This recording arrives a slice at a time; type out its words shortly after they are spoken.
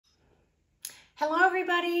Hello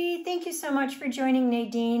everybody, thank you so much for joining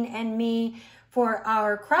Nadine and me for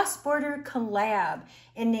our Cross Border Collab.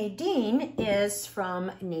 And Nadine is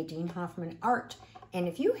from Nadine Hoffman Art. And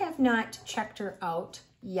if you have not checked her out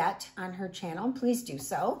yet on her channel, please do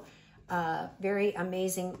so. Very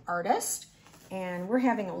amazing artist. And we're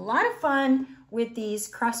having a lot of fun with these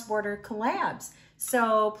Cross Border collabs.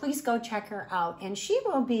 So please go check her out and she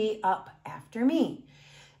will be up after me.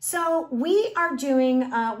 So we are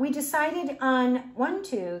doing, we decided on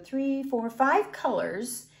 5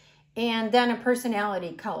 colors and then a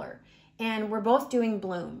personality color. And we're both doing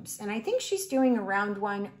blooms. And I think she's doing a round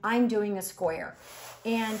one, I'm doing a square.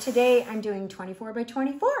 And today I'm doing 24 by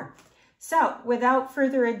 24. So without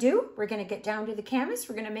further ado, we're gonna get down to the canvas.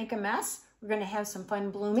 We're gonna make a mess. We're gonna have some fun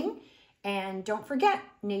blooming. And don't forget,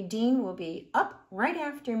 Nadine will be up right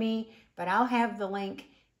after me, but I'll have the link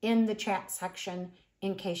in the chat section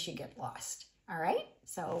in case you get lost. All right,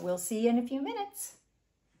 so we'll see you in a few minutes.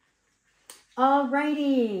 All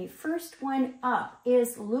righty, first one up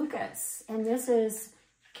is Lukas, and this is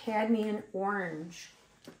cadmium orange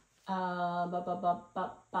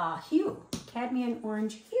hue, cadmium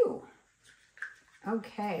orange hue.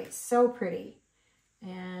 Okay, so pretty.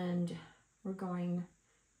 And we're going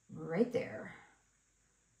right there.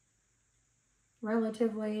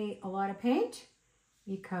 Relatively a lot of paint.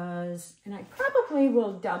 Because, and I probably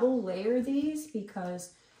will double layer these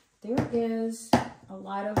because there is a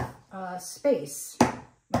lot of space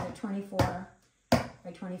by the 24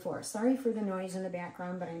 by 24. Sorry for the noise in the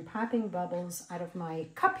background, but I'm popping bubbles out of my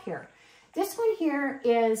cup here. This one here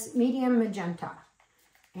is medium magenta,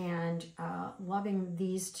 and loving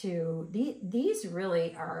these two. These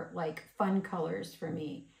really are like fun colors for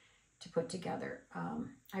me to put together.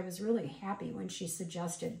 I was really happy when she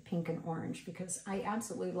suggested pink and orange because I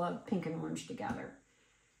absolutely love pink and orange together.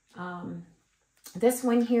 This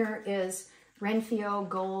one here is Renfio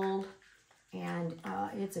gold, and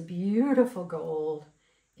it's a beautiful gold.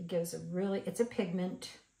 It gives a really, it's a pigment,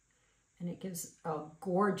 and it gives a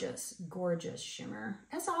gorgeous, gorgeous shimmer,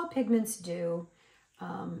 as all pigments do.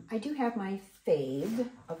 I do have my fave,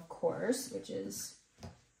 of course, which is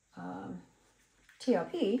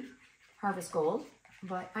TLP, Harvest Gold,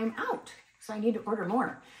 but I'm out, so I need to order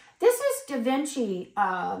more. This is daVinci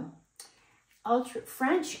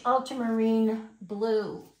French ultramarine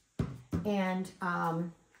blue, and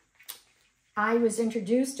I was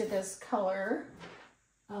introduced to this color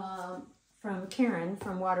from Karen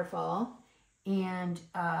from Waterfall, and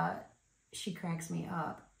she cracks me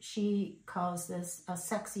up. She calls this a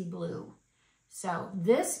sexy blue. So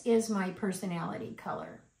this is my personality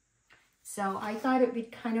color. So I thought it would be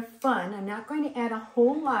kind of fun. I'm not going to add a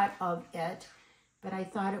whole lot of it, but I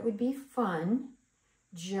thought it would be fun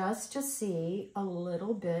just to see a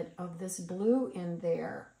little bit of this blue in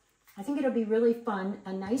there. I think it'll be really fun,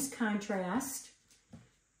 a nice contrast,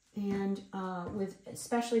 and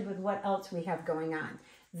especially with what else we have going on.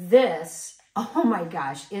 This, oh my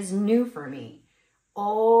gosh, is new for me.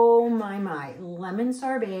 Oh my, lemon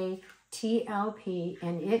sorbet TLP,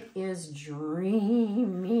 and it is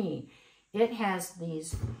dreamy. It has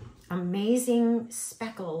these amazing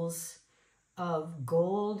speckles of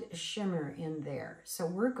gold shimmer in there. So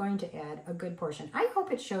we're going to add a good portion. I hope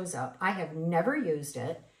it shows up. I have never used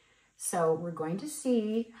it, so we're going to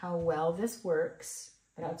see how well this works.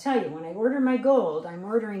 But I'll tell you, when I order my gold, I'm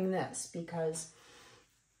ordering this because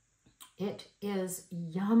it is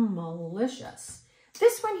yum-malicious.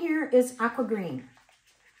 This one here is aqua green.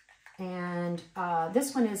 And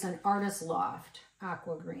this one is an Artist Loft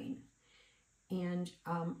aqua green. And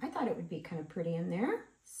I thought it would be kind of pretty in there.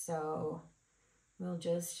 So we'll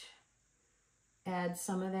just add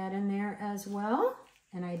some of that in there as well.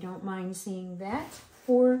 And I don't mind seeing that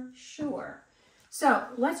for sure. So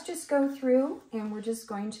let's just go through, and we're just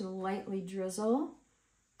going to lightly drizzle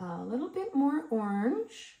a little bit more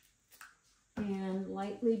orange and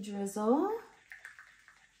lightly drizzle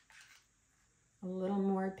a little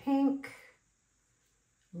more pink.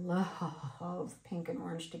 Love pink and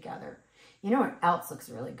orange together. You know what else looks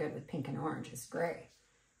really good with pink and orange is gray.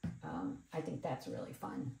 I think that's really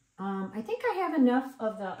fun. I think I have enough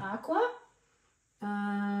of the aqua.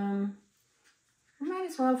 I might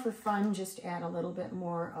as well, for fun, just add a little bit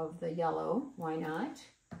more of the yellow. Why not?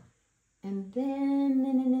 And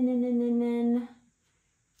then,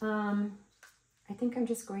 I think I'm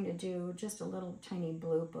just going to do just a little tiny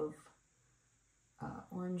bloop of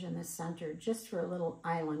orange in the center, just for a little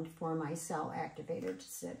island for my cell activator to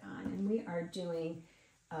sit on. And we are doing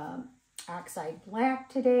Oxide Black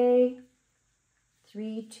today.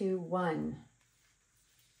 3, 2, 1.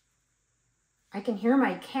 I can hear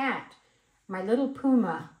my cat, my little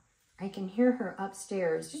puma. I can hear her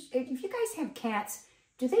upstairs. If you guys have cats,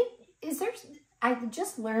 I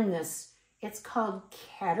just learned this. It's called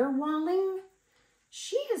caterwauling.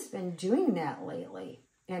 She has been doing that lately.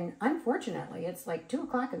 And unfortunately, it's like 2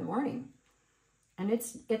 o'clock in the morning. And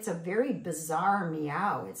it's a very bizarre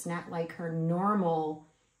meow. It's not like her normal,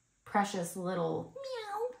 precious little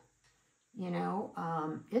meow. You know,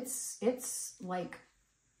 it's like,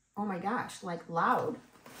 oh my gosh, like loud.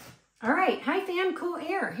 All right, high fan, cool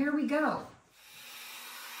air. Here we go.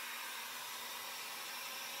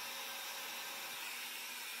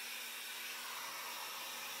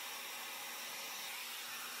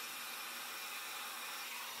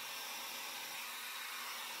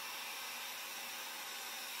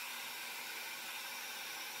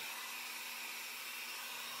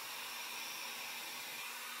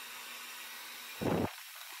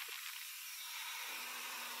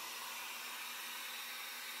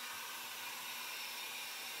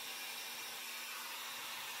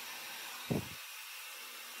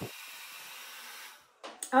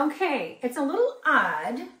 Okay, it's a little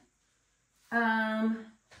odd.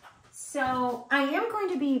 So I am going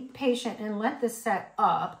to be patient and let this set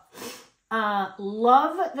up.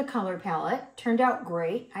 Love the color palette. Turned out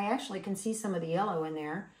great. I actually can see some of the yellow in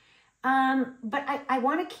there. But I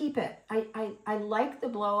want to keep it. I like the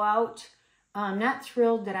blowout. I'm not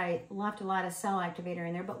thrilled that I left a lot of cell activator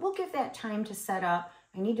in there, but we'll give that time to set up.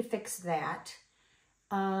 I need to fix that.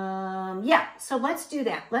 Yeah, so let's do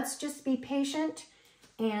that. Let's just be patient.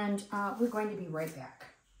 And we're going to be right back.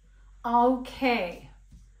 Okay.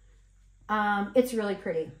 It's really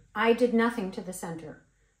pretty. I did nothing to the center.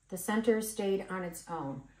 The center stayed on its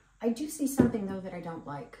own. I do see something, though, that I don't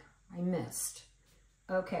like. I missed.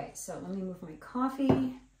 Okay, so let me move my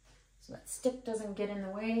coffee so that stick doesn't get in the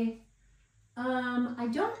way. I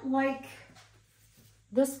don't like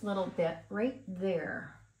this little bit right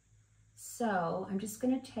there. So I'm just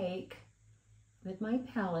going to take with my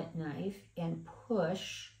palette knife and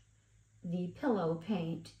push the pillow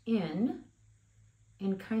paint in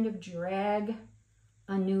and kind of drag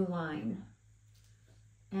a new line.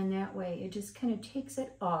 And that way it just kind of takes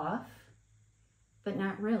it off, but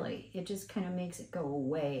not really. It just kind of makes it go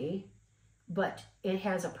away, but it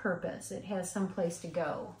has a purpose. It has some place to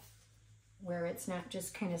go where it's not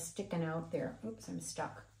just kind of sticking out there. Oops, I'm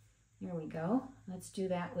stuck. There we go. Let's do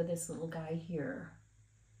that with this little guy here.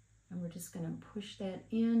 And we're just going to push that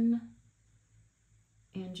in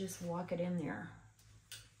and just walk it in there.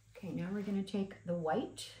 Okay, now we're going to take the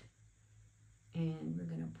white and we're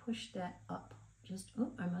going to push that up. Just,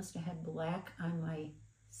 oh, I must have had black on my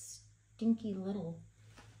stinky little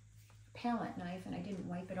palette knife and I didn't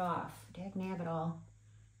wipe it off. Dag nab it all.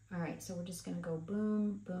 All right, so we're just going to go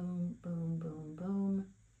boom, boom, boom, boom, boom,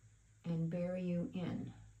 and bury you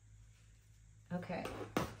in. Okay.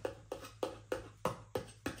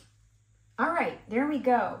 All right, there we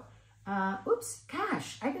go. Oops,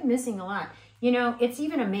 gosh, I've been missing a lot. You know, it's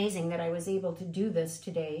even amazing that I was able to do this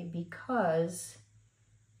today because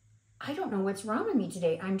I don't know what's wrong with me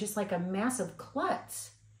today. I'm just like a massive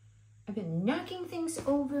klutz. I've been knocking things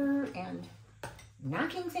over and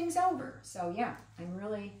knocking things over. So yeah, I'm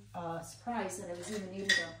really surprised that I was even able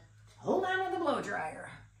to hold on to the blow dryer.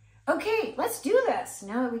 Okay, let's do this.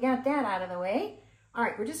 Now that we got that out of the way. All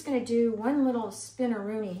right, we're just gonna do one little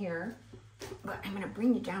spinneroonie here. But I'm going to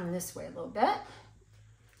bring you down this way a little bit.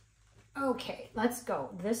 Okay, let's go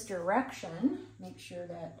this direction. Make sure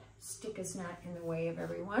that stick is not in the way of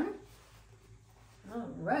everyone. All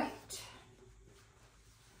right.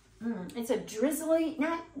 It's a drizzly,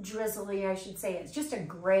 not drizzly, I should say. It's just a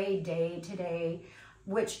gray day today,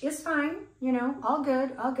 which is fine. You know, all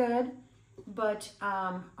good, all good. But,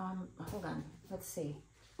 hold on. Let's see.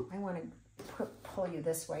 I want to pull you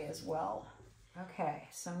this way as well. Okay,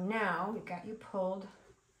 so now we've got you pulled.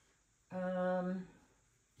 Yeah,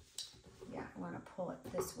 I want to pull it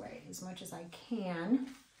this way as much as I can.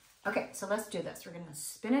 Okay, so let's do this. We're going to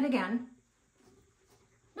spin it again.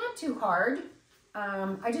 Not too hard.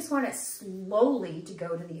 I just want it slowly to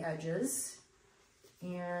go to the edges.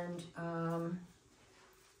 And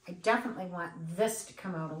I definitely want this to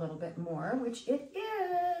come out a little bit more, which it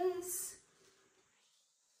is.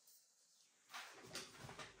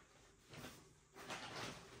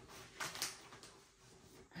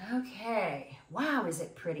 Okay, wow, is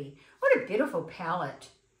it pretty? What a beautiful palette.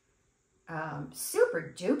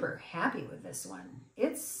 Super duper happy with this one.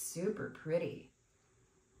 It's super pretty.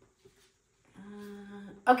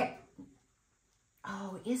 Okay.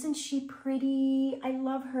 Oh, isn't she pretty? I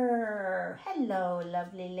love her. Hello,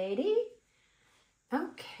 lovely lady.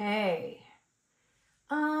 Okay.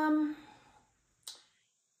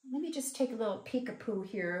 Let me me just take a little peek-a-poo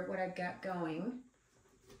here, what I've got going.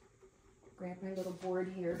 Grab my little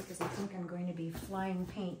board here because I think I'm going to be flying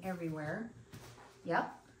paint everywhere. Yep,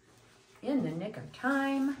 in the nick of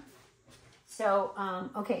time. So,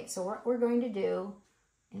 okay, so what we're going to do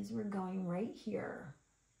is we're going right here.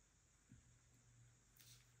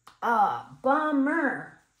 Ah,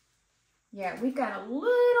 bummer. Yeah, we've got a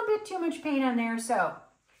little bit too much paint on there, so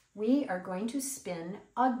we are going to spin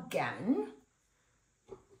again.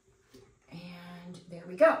 And there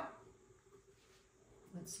we go.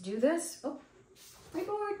 Let's do this. Oh, my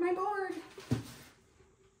board, my board.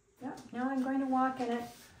 Yep, now I'm going to walk in it.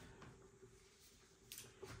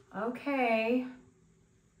 Okay.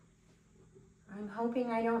 I'm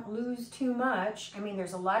hoping I don't lose too much. I mean,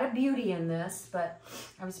 there's a lot of beauty in this, but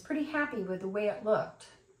I was pretty happy with the way it looked.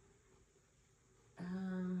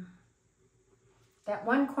 That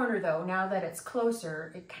one corner though, now that it's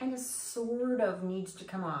closer, it kind of sort of needs to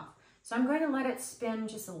come off. So I'm going to let it spin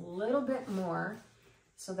just a little bit more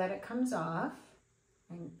so that it comes off.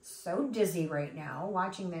 I'm so dizzy right now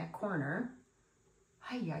watching that corner.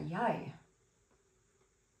 Ay, ay, ay.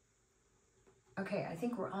 Okay, I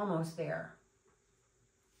think we're almost there.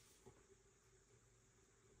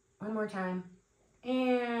 One more time.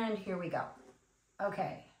 And here we go.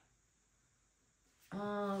 Okay.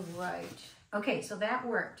 All right. Okay, so that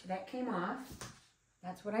worked. That came off.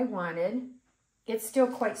 That's what I wanted. It's still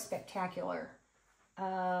quite spectacular.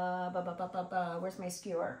 Where's my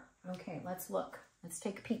skewer? Okay, let's look. Let's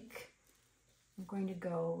take a peek. I'm going to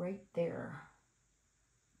go right there.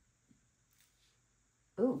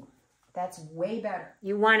 Ooh, that's way better.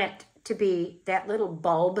 You want it to be that little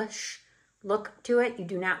bulbish look to it. You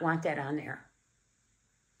do not want that on there.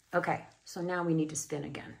 Okay, so now we need to spin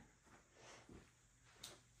again.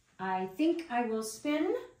 I think I will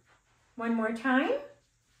spin one more time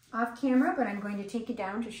off camera, but I'm going to take it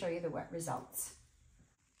down to show you the wet results.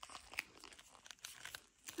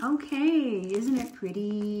 Okay, isn't it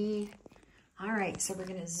pretty? All right, so we're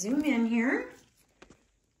gonna zoom in here.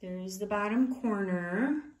 There's the bottom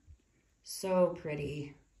corner. So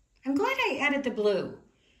pretty. I'm glad I added the blue,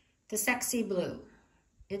 the sexy blue.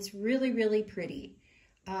 It's really, really pretty.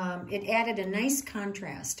 It added a nice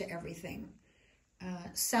contrast to everything.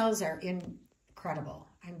 Cells are incredible.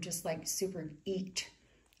 I'm just like super eeked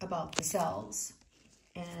about the cells.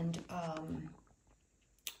 And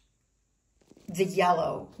the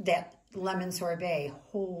yellow, that lemon sorbet,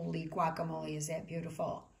 holy guacamole, is that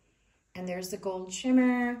beautiful. And there's the gold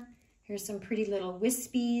shimmer. Here's some pretty little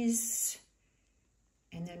wispies.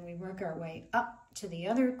 And then we work our way up to the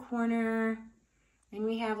other corner. And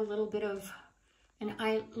we have a little bit of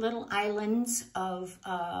little islands of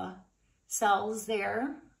cells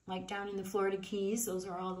there, like down in the Florida Keys. Those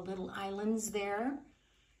are all the little islands there.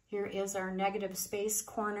 Here is our negative space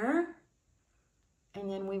corner. And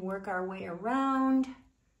then we work our way around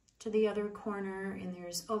to the other corner. And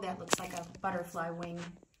there's, oh, that looks like a butterfly wing.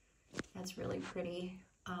 That's really pretty.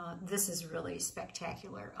 This is really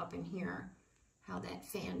spectacular up in here, how that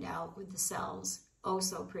fanned out with the cells. Oh,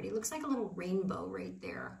 so pretty. Looks like a little rainbow right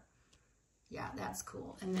there. Yeah, that's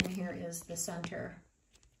cool. And then here is the center.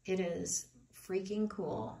 It is freaking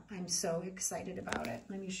cool. I'm so excited about it.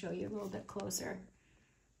 Let me show you a little bit closer.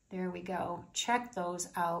 There we go. Check those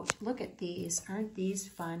out. Look at these. Aren't these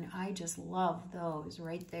fun? I just love those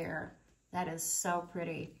right there. That is so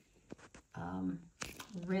pretty.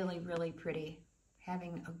 Really, really pretty.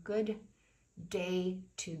 Having a good day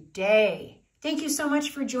today. Thank you so much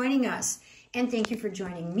for joining us. And thank you for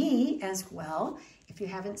joining me as well. If you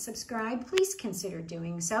haven't subscribed, please consider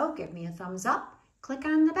doing so. Give me a thumbs up. Click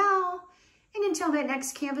on the bell. And until that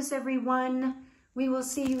next canvas, everyone, we will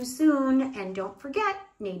see you soon. And don't forget,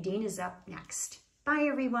 Nadine is up next. Bye,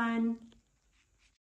 everyone.